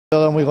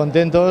muy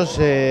contentos.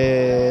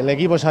 El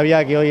equipo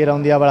sabía que hoy era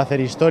un día para hacer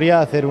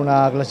historia, hacer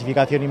una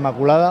clasificación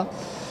inmaculada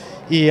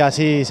y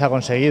así se ha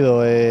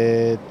conseguido.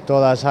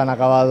 Todas han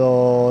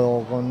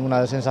acabado con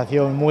una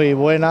sensación muy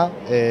buena,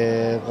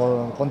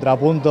 con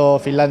contrapunto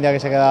Finlandia, que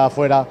se quedaba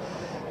fuera,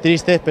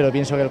 tristes, pero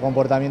pienso que el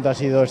comportamiento ha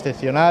sido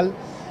excepcional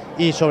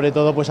y sobre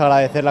todo pues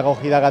agradecer la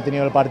acogida que ha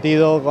tenido el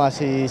partido,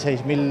 casi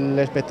 6.000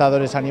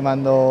 espectadores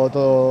animando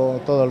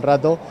todo el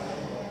rato,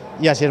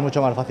 y así es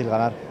mucho más fácil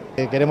ganar.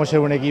 Queremos ser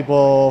un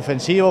equipo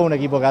ofensivo, un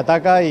equipo que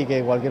ataca y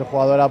que cualquier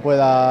jugadora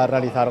pueda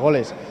realizar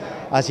goles.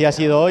 Así ha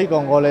sido hoy,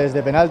 con goles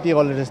de penalti,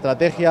 goles de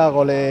estrategia,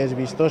 goles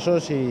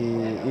vistosos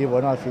y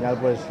bueno, al final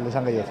pues les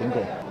han caído 5.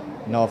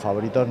 No,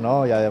 favoritos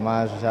no, y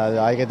además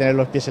hay que tener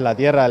los pies en la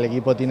tierra. El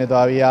equipo tiene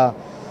todavía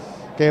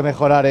que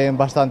mejorar en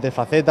bastantes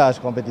facetas.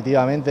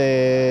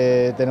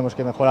 Competitivamente tenemos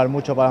que mejorar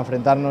mucho para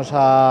enfrentarnos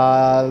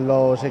a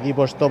los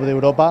equipos top de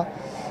Europa.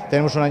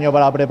 Tenemos un año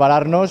para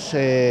prepararnos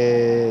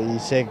y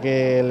sé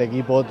que el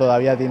equipo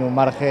todavía tiene un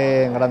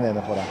margen grande de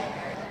mejora.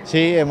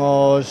 Sí,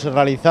 hemos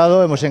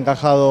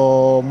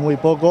encajado muy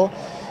poco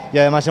y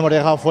además hemos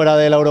dejado fuera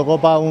de la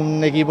Eurocopa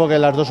un equipo que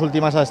en las dos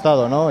últimas ha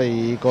estado, ¿no?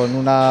 Y con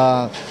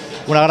una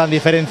gran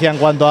diferencia en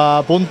cuanto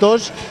a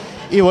puntos.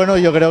 Y bueno,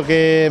 yo creo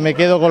que me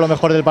quedo con lo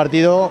mejor del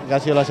partido, que ha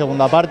sido la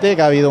segunda parte,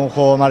 que ha habido un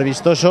juego más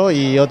vistoso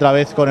y otra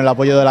vez con el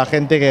apoyo de la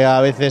gente, que a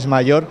veces es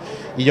mayor,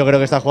 y yo creo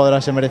que estas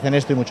jugadoras se merecen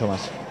esto y mucho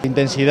más.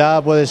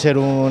 Intensidad puede ser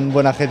un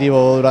buen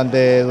adjetivo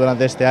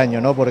durante este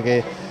año, ¿no?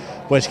 Porque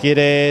pues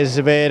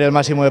quieres ver el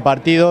máximo de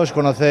partidos,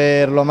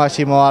 conocer lo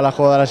máximo a las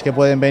jugadoras que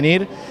pueden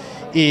venir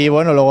y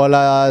bueno, luego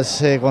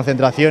las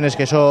concentraciones,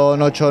 que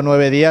son 8 o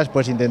 9 días,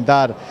 pues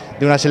intentar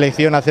de una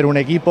selección hacer un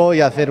equipo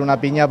y hacer una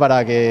piña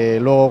para que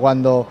luego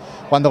cuando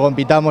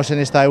compitamos en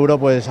esta Euro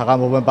pues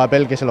hagamos buen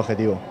papel, que es el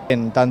objetivo.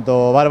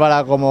 Tanto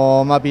Bárbara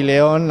como Mapi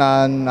León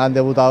han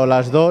debutado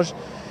las dos.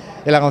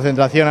 En la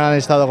concentración han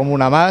estado como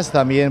una más,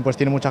 también pues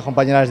tienen muchas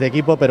compañeras de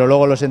equipo, pero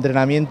luego los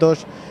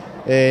entrenamientos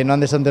no han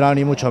desentrenado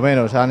ni mucho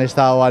menos, han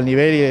estado al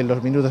nivel y en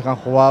los minutos que han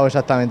jugado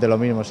exactamente lo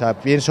mismo. O sea,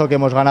 pienso que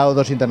hemos ganado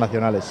 2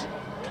 internacionales.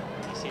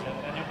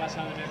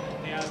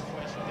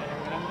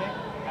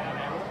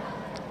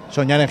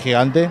 Soñar en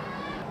gigante.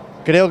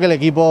 Creo que el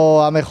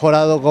equipo ha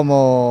mejorado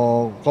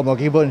como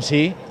equipo en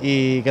sí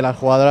y que las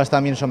jugadoras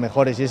también son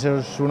mejores, y ese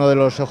es uno de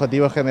los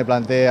objetivos que me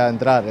plantea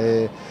entrar.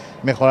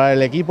 Mejorar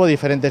el equipo,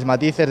 diferentes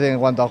matices en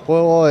cuanto al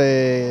juego,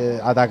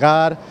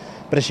 atacar,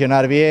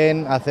 presionar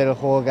bien, hacer el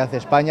juego que hace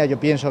España. Yo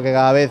pienso que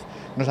cada vez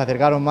nos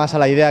acercaron más a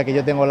la idea que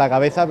yo tengo en la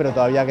cabeza, pero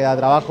todavía queda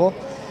trabajo.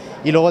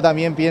 Y luego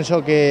también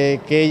pienso que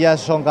ellas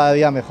son cada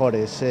día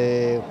mejores.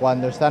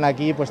 Cuando están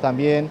aquí pues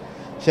también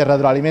se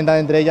retroalimentan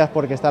entre ellas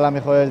porque están las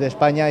mejores de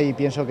España, y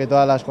pienso que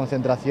todas las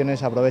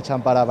concentraciones se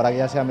aprovechan para que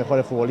ellas sean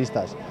mejores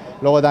futbolistas.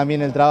 Luego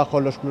también el trabajo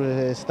en los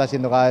clubes está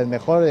siendo cada vez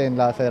mejor, en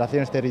las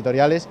federaciones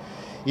territoriales,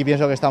 y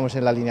pienso que estamos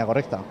en la línea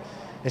correcta.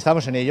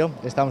 Estamos en ello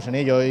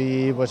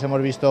y pues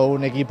hemos visto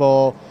un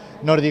equipo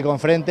nórdico en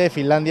frente,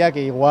 Finlandia,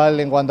 que igual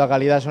en cuanto a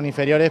calidad son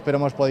inferiores, pero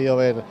hemos podido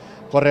ver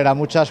correr a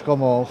muchas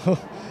como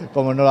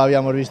no lo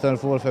habíamos visto en el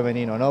fútbol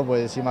femenino, ¿no?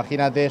 Pues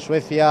imagínate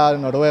Suecia,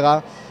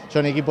 Noruega,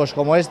 son equipos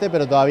como este,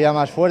 pero todavía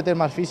más fuertes,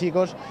 más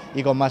físicos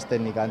y con más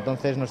técnica.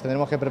 Entonces nos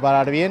tendremos que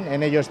preparar bien,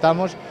 en ello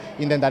estamos,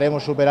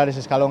 intentaremos superar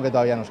ese escalón que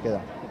todavía nos queda.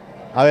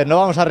 A ver, no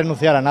vamos a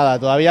renunciar a nada,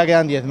 todavía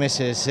quedan 10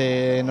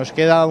 meses, nos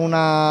queda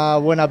una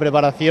buena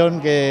preparación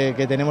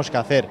que tenemos que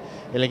hacer.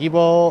 El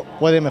equipo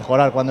puede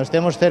mejorar, cuando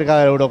estemos cerca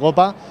de la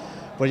Eurocopa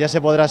pues ya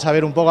se podrá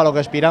saber un poco a lo que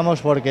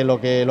aspiramos, porque lo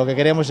que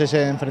queremos es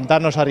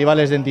enfrentarnos a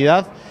rivales de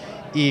entidad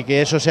y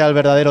que eso sea el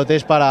verdadero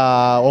test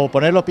para o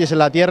poner los pies en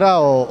la tierra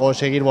o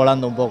seguir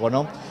volando un poco,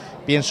 ¿no?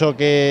 Pienso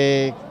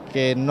que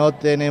no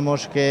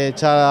tenemos que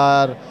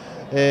echar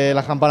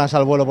las campanas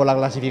al vuelo por la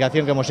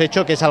clasificación que hemos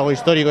hecho, que es algo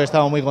histórico y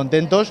estamos muy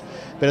contentos,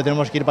 pero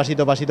tenemos que ir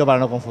pasito a pasito para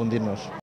no confundirnos.